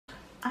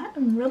I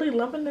am really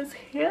loving this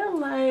hair,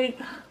 like,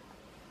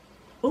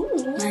 ooh.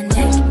 My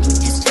neck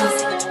is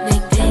fluffy,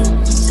 make big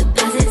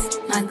deposits.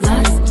 My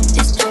gloss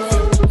is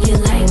dripping. You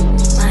like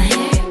my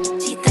hair?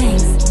 She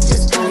thinks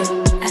just put it.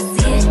 I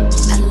see it,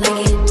 I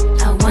like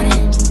it, I want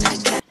it, I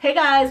got it. Hey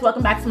guys,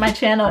 welcome back to my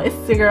channel.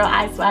 It's your girl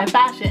I Spy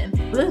Fashion.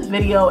 This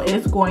video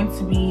is going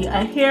to be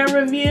a hair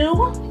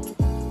review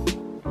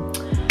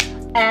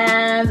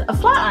and a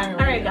flat iron.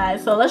 Alright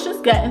guys, so let's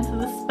just get into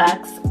the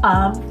specs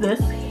of this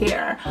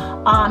hair.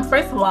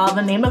 First of all,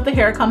 the name of the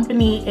hair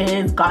company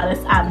is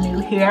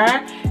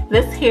GoddessAvenueHair.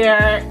 This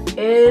hair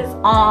is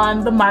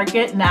on the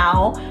market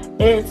now.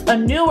 It's a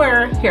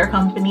newer hair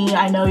company.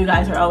 I know you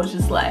guys are always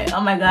just like, oh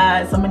my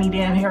god, so many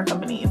damn hair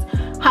companies.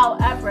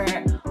 However,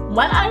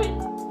 what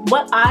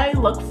I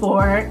look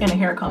for in a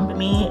hair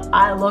company,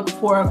 I look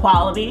for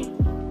quality,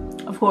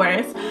 of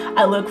course.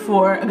 I look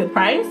for a good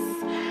price,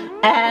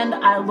 and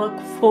I look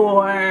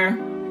for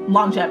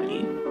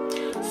longevity.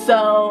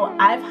 So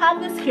I've had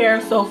this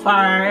hair so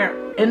far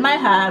in my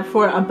head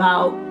for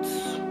about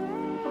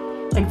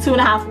like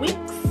 2.5 weeks.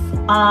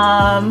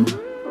 And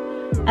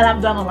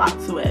I've done a lot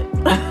to it.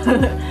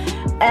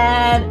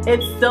 And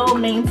it still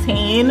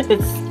maintains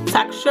its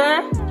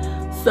texture.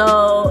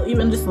 So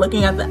even just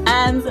looking at the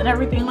ends and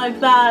everything like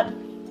that,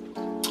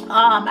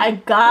 I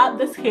got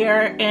this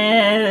hair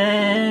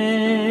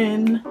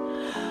in,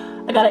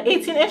 I got an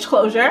 18-inch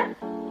closure.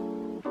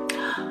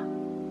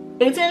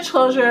 18-inch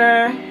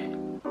closure,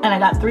 and I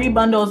got 3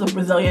 bundles of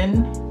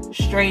Brazilian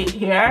straight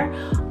hair.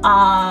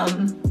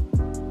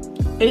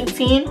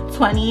 18,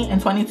 20,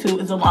 and 22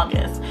 is the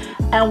longest.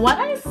 And when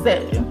I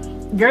say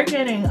you're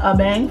getting a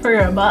bang for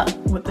your buck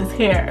with this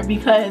hair,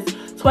 because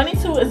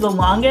 22 is the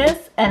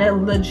longest and it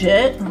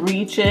legit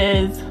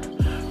reaches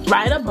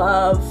right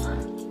above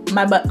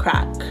my butt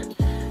crack.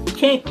 You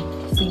can't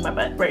see my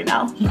butt right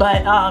now,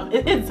 but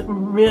it is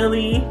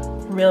really,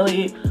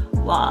 really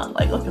long.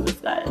 Like, look at this,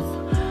 guys.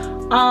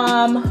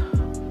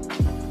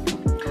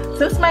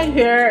 Since my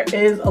hair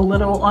is a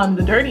little on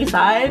the dirty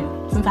side,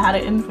 since I had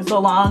it in for so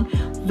long,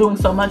 doing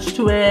so much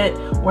to it,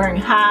 wearing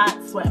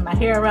hats, sweating my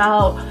hair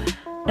out,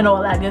 and all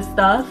that good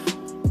stuff,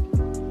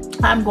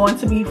 I'm going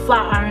to be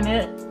flat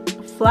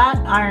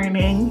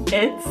ironing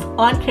it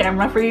on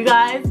camera for you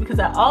guys, because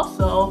I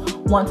also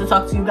want to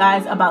talk to you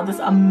guys about this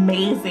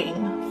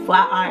amazing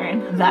flat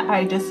iron that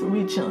I just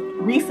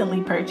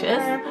recently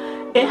purchased.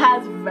 It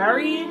has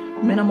very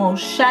minimal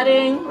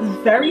shedding,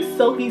 very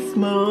silky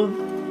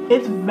smooth.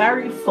 It's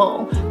very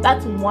full.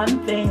 That's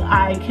one thing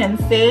I can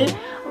say.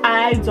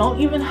 I don't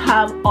even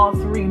have all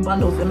 3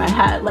 bundles in my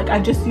head. Like,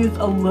 I just used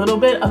a little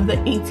bit of the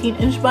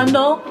 18-inch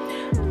bundle,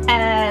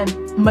 and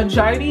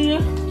majority,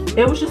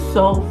 it was just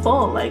so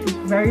full. Like, it's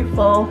very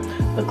full.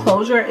 The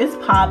closure is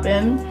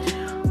popping.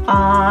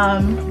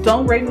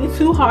 Don't rate me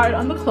too hard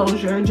on the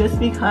closure, just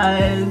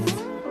because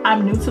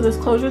I'm new to this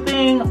closure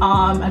thing.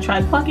 I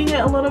tried plucking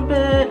it a little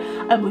bit.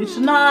 I bleached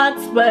the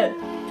knots, but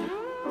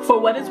for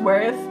what it's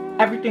worth,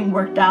 everything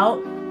worked out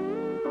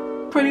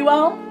pretty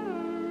well.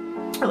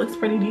 It looks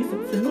pretty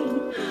decent to me.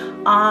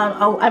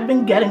 I've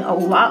been getting a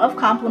lot of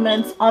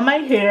compliments on my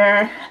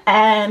hair,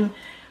 and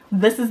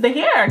this is the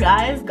hair,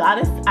 guys.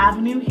 Goddess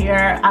Avenue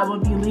Hair. I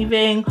will be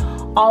leaving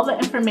all the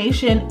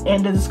information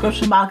in the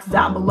description box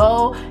down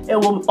below. It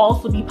will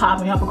also be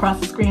popping up across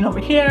the screen over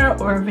here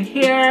or over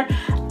here.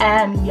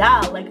 And yeah,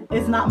 like,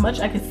 it's not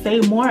much I could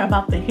say more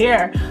about the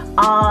hair.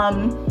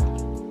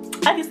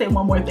 I can say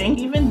one more thing.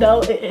 Even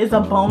though it is a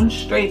bone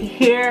straight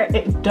hair,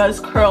 it does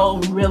curl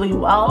really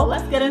well.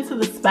 Let's get into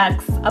the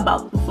specs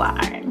about the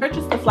flat iron.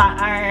 Purchased the flat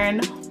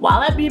iron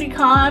while at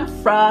BeautyCon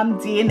from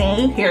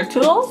DNA Hair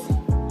Tools.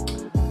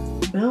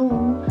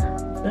 Boom.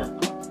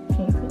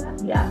 Can you see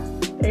that? Yeah,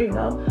 there you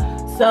go.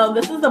 So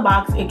this is the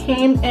box it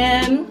came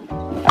in,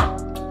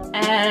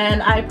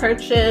 and I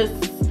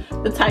purchased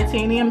the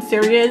Titanium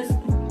series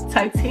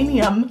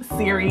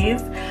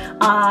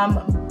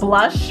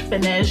blush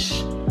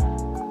finish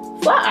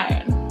flat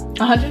iron,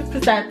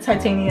 100%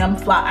 titanium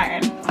flat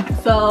iron.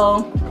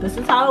 So this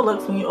is how it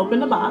looks when you open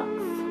the box.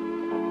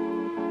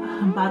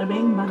 Bada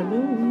bing, bada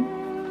boom.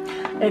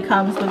 It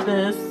comes with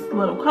this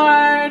little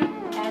card,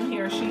 and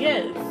here she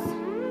is.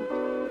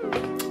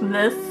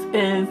 This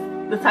is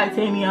the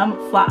titanium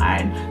flat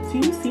iron. Do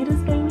you see this,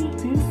 baby?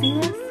 Do you see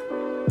this?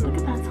 Look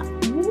at that.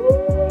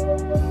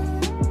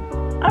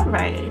 All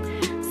right.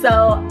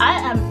 So I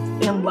am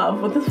in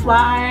love with this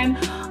flat iron.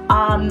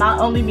 Not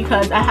only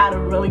because I had a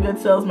really good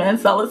salesman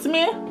sell it to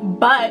me,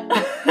 but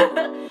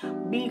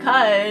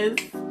because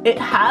it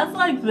has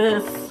like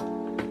this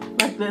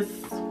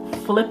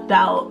flipped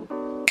out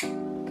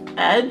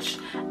edge,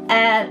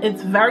 and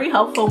it's very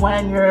helpful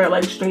when you're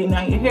like straightening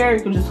out your hair.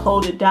 You can just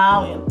hold it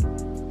down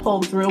and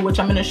pull through, which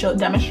I'm going to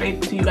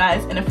demonstrate to you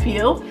guys in a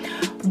few.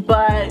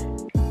 But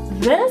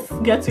this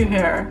gets your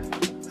hair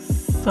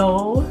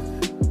so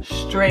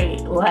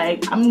straight.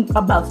 Like, I'm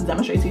about to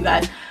demonstrate to you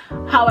guys.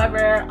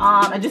 However,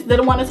 I just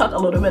didn't want to talk a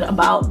little bit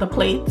about the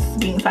plates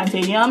being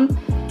titanium.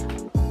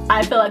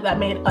 I feel like that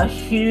made a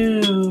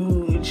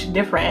huge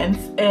difference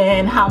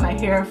in how my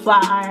hair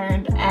flat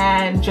ironed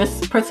and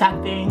just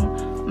protecting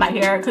my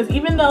hair, because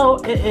even though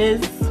it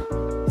is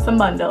some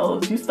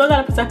bundles, you still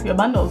gotta protect your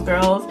bundles,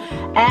 girls.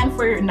 And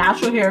for your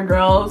natural hair,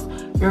 girls,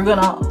 you're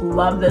gonna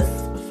love this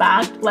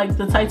fact. Like,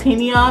 the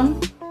titanium,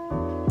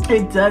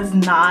 it does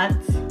not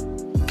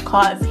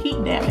cause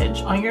heat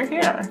damage on your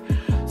hair.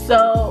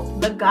 So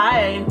the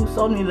guy who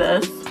sold me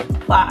this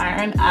flat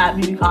iron at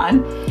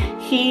BeautyCon,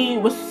 he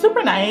was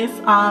super nice.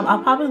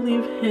 I'll probably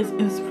leave his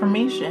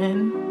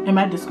information in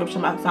my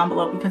description box down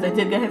below, because I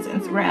did get his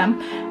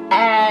Instagram,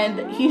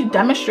 and he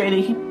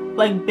demonstrated, he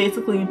like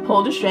basically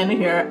pulled a strand of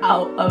hair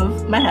out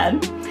of my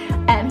head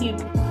and he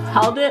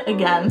held it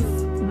against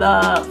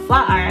the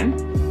flat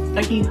iron,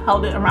 like he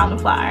held it around the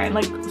flat iron,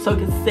 like so it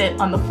could sit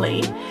on the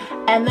plate,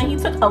 and then he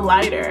took a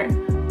lighter,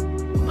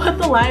 put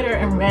the lighter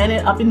and ran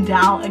it up and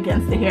down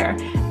against the hair,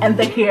 and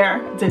the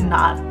hair did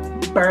not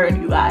burn,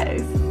 you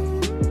guys.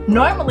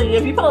 Normally,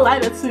 if you put a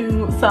lighter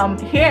to some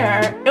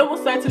hair, it will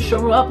start to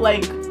shrivel up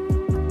like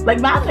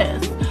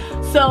madness.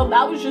 So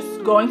that was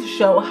just going to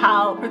show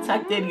how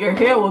protected your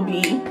hair will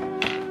be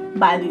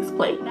by these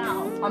plates.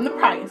 Now, on the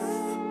price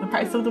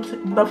of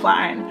the flat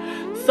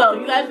iron. So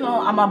you guys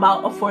know I'm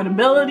about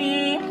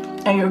affordability,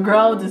 and your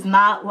girl does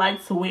not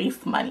like to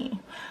waste money.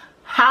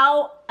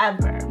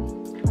 However,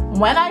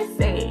 when I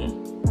say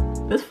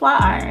this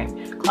flat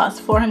iron costs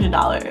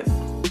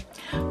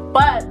 $400,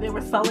 but they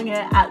were selling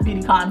it at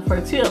BeautyCon for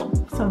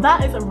 $2, so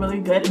that is a really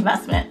good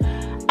investment.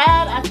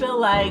 And I feel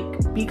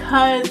like,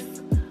 because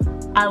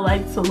I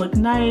like to look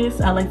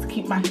nice, I like to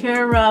keep my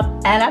hair up,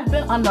 and I've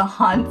been on the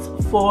hunt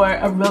for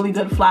a really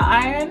good flat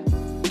iron,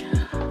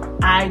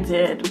 I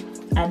did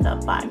end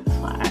up buying this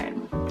flat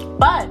iron.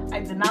 But I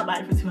did not buy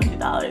it for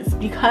 $200,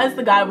 because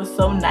the guy was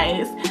so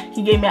nice.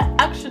 He gave me an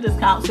extra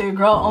discount, so your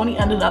girl only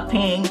ended up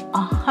paying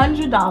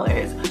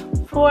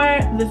 $100 for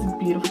this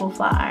beautiful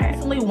flat iron. I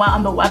recently went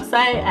on the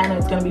website, and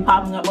it's going to be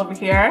popping up over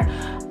here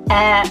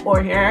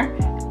or here,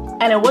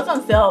 and it was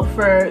on sale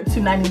for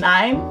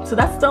 $2.99, so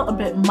that's still a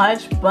bit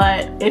much.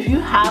 But if you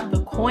have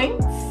the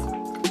coins,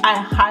 I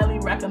highly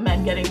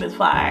recommend getting this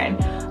flat iron.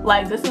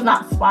 Like, this is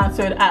not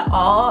sponsored at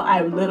all.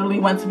 I literally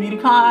went to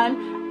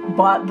BeautyCon,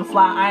 bought the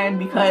flat iron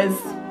because,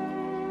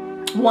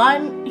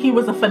 one, he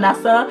was a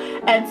finesser,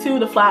 and two,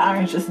 the flat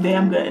iron is just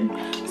damn good.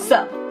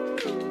 So,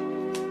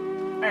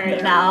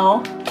 alright,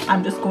 now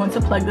I'm just going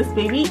to plug this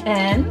baby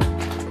in,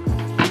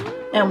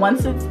 and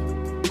once it's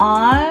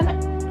on,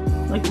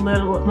 like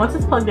literally, once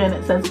it's plugged in,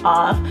 it says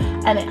off,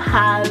 and it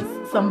has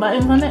some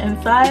buttons on the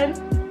inside.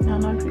 I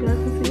don't know if you guys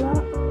can see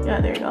that. Yeah,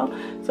 there you go.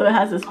 So it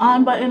has this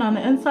on button on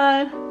the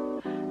inside.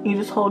 You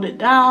just hold it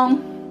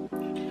down,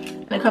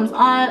 and it comes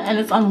on, and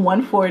it's on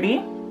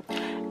 140.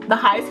 The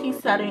highest heat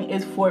setting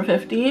is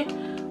 450.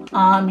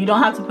 You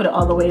don't have to put it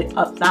all the way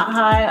up that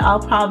high. I'll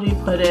probably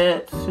put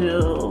it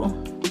to,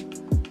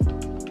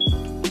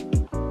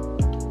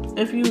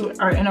 if you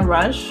are in a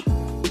rush,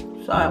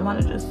 so I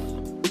want to just,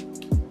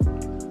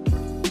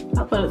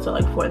 I'll put it to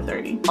like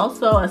 430.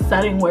 Also a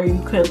setting where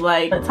you could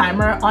like a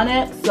timer on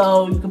it,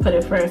 so you can put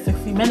it for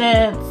 60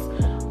 minutes,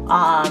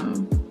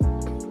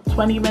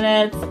 20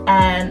 minutes,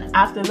 and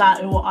after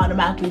that it will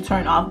automatically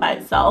turn off by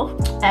itself.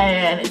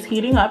 And it's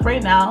heating up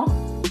right now.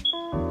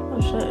 Oh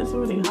shit, it's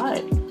really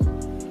hot.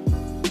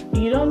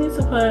 You don't need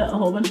to put a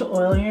whole bunch of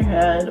oil in your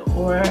head,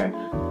 or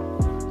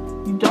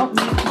you don't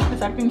need heat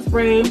protecting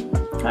spray.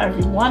 However,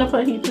 if you want to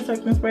put heat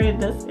protecting spray,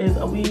 this is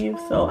a weave,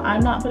 so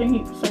I'm not putting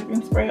heat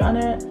protecting spray on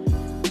it.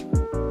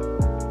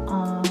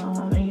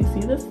 And you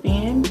see the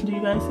steam? Do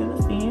you guys see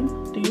the steam?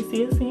 Do you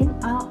see the steam?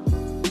 Oh,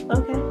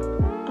 okay.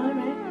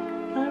 Alright.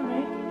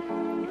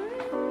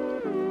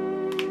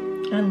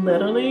 And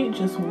literally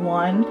just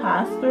one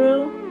pass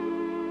through,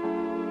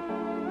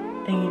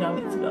 and you don't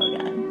need to go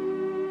again.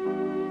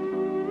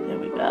 There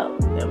we go.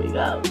 There we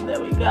go. There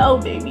we go,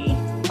 baby.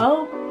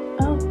 Oh.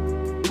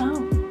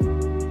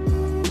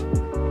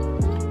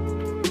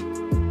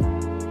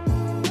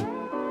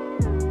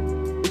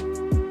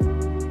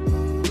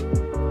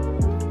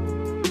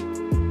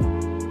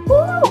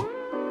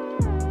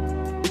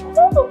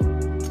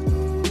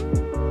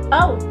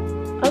 Oh,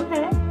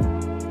 okay.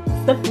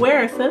 Stiff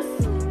wear, sis.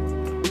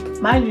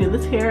 Mind you,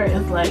 this hair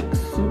is like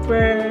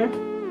super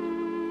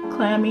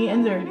clammy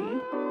and dirty.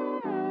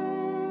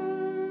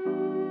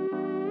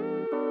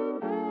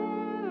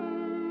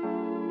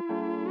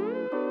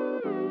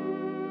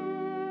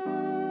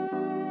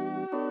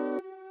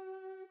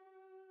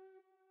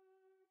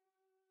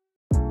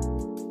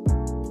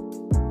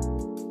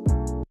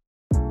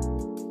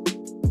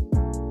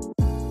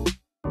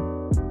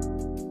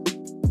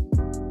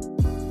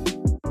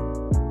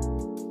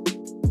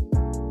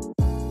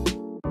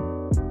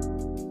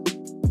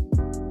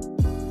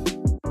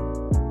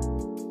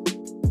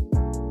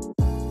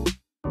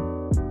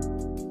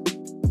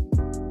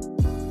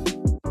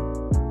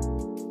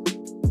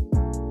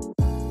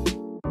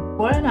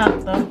 Before and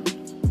after.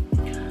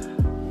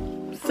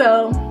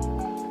 So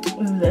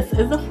this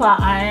is the flat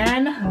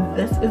iron.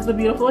 This is the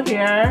beautiful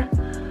hair.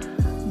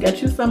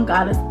 Get you some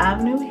Goddess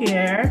Avenue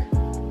hair.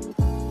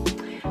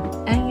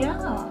 And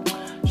yeah,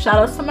 shout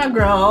outs to my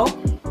girl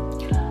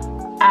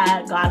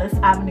at Goddess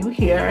Avenue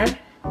Hair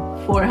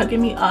for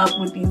hooking me up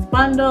with these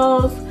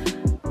bundles.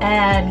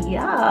 And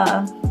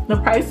yeah, the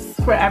price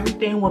for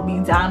everything will be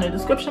down in the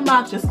description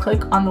box. Just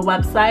click on the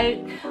website.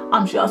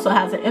 She also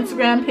has an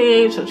Instagram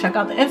page, so check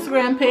out the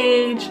Instagram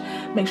page.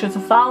 Make sure to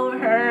follow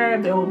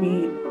her. There will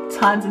be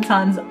tons and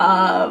tons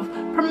of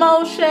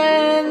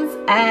promotions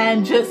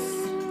and just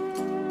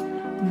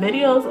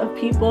videos of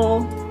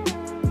people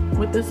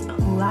with this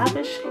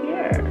lavish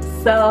hair.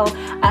 So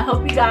I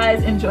hope you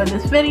guys enjoyed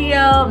this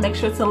video. Make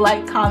sure to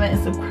like, comment,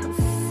 and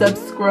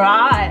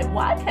subscribe.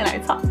 Why can't I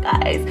talk,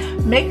 guys?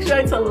 Make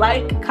sure to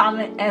like,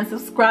 comment, and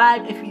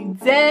subscribe if you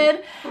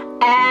did.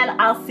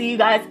 And I'll see you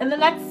guys in the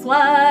next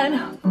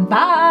one.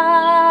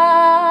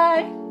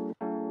 Bye.